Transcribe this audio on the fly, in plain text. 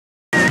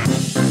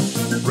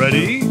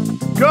Ready,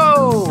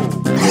 go!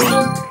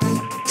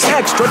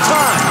 Extra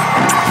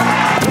time!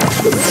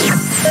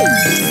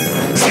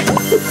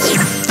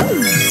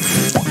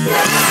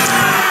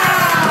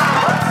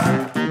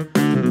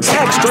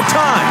 Extra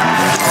time!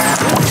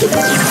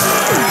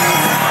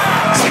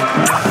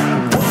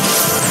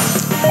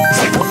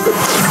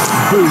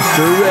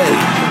 Booster ready.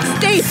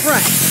 Stay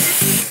fresh.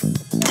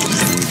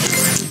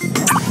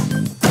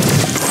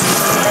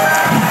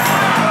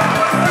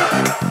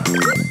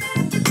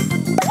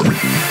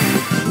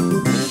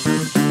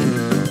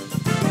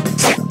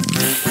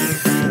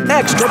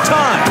 Extra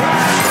time!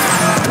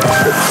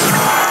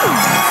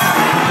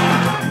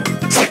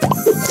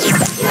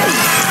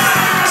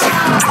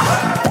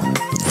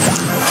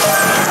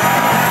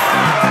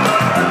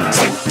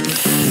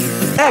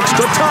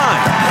 Extra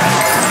time!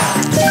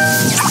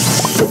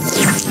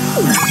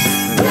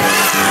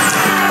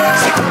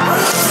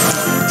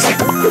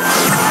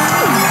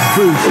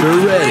 Booster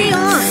ready. Stay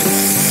on.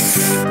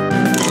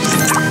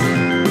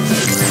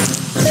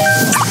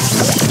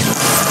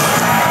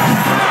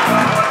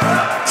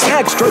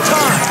 Extra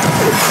time!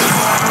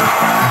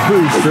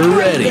 Booster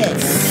ready.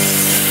 This.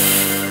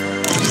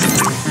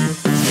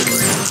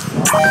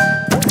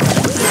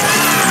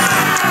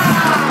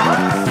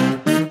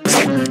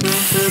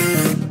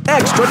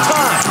 Extra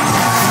time!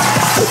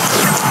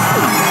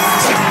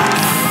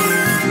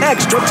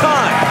 Extra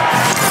time!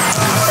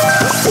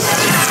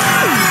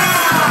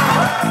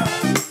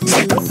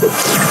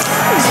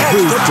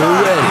 Extra Booster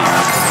time! ready.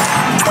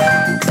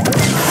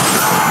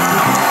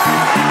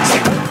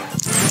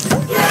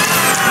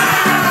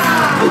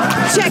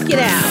 Check it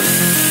out.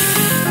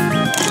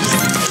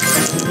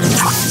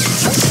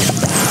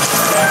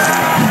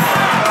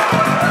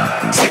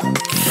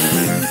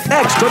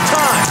 Extra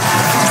time!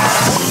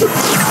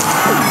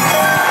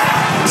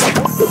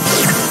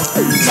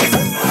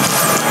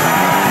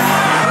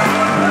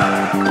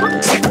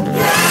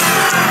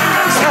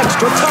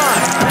 Extra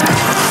time!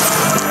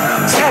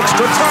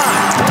 Extra time!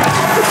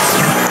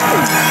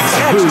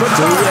 Extra Booster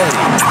time! ready.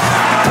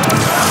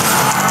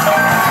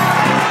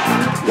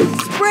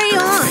 Spray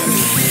on.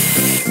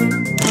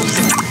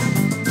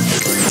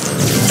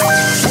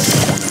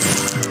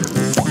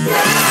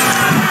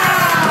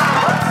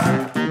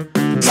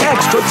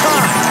 Extra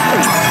time!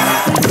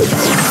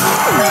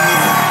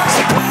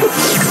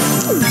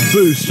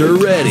 Booster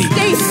ready.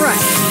 Stay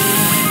fresh.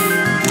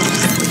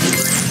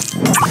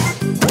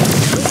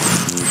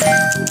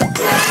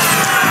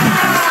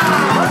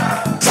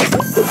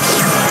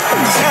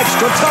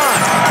 Extra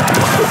time!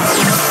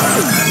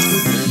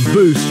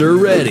 Booster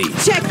ready.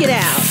 Check it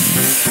out.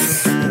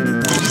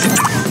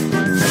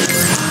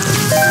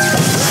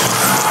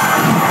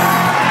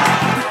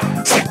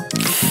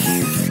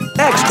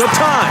 Extra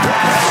time!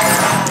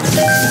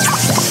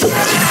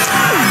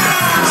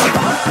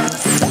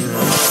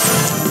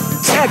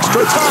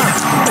 Extra time!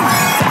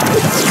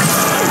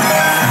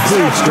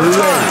 Booster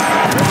ready.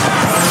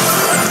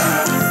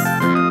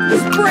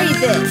 Spray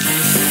this.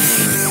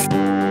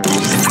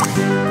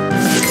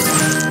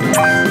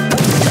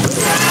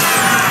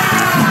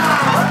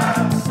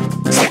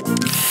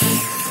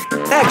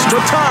 Extra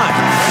time!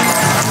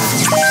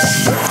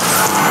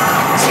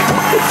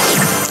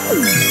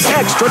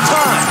 Extra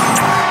time!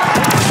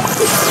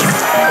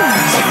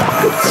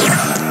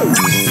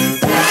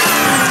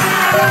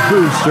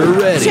 Booster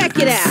ready. Check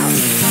it out.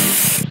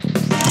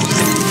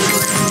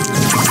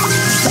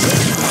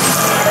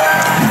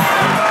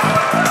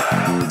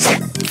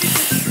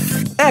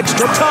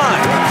 Extra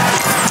time!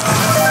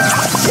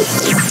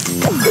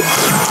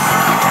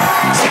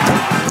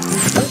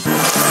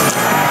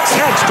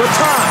 Extra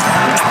time!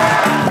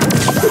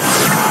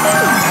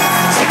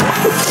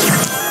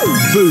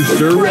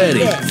 Booster ready.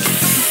 This.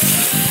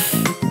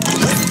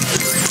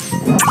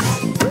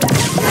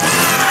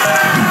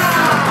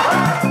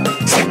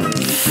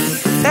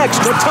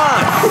 Extra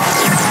time!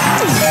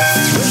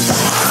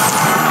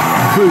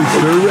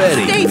 Booster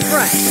ready. Stay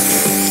fresh.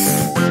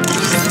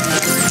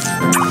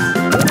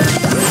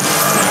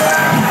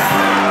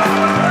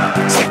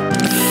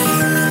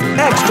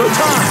 Extra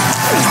time!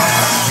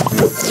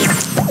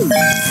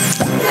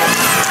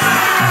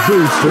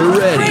 Booster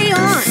ready. Spray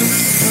on.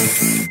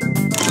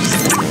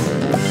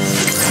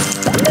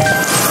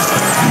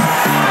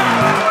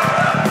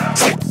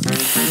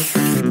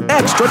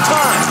 Extra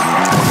time!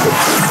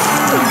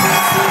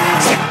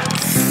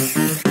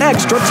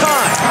 Extra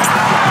time!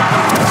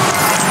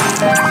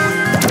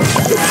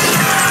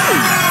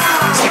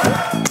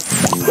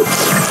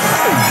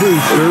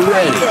 Booster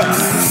ready.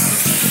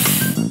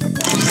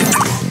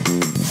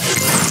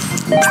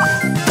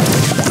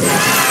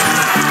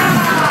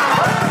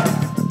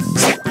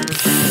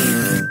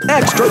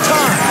 Extra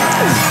time!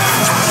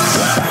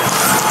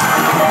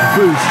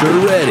 Booster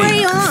ready.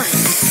 Spray on.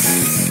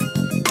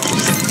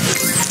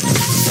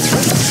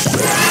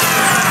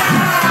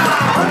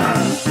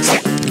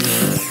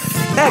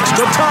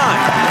 Extra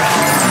time!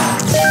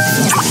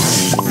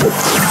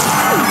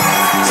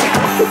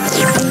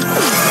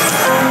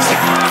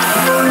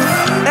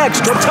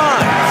 Extra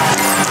time!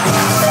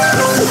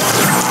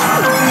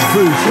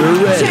 Booster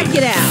ready. Check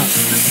it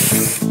out.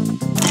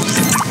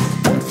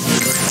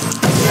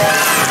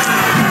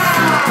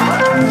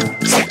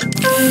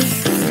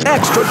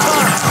 Extra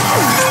time.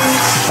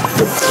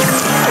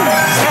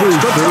 Extra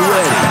Booster time.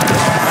 ready.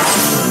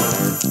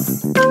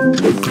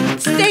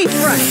 Stay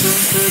fresh.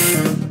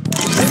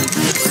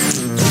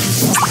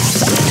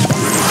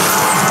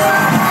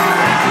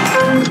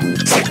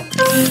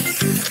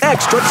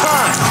 Extra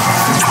time.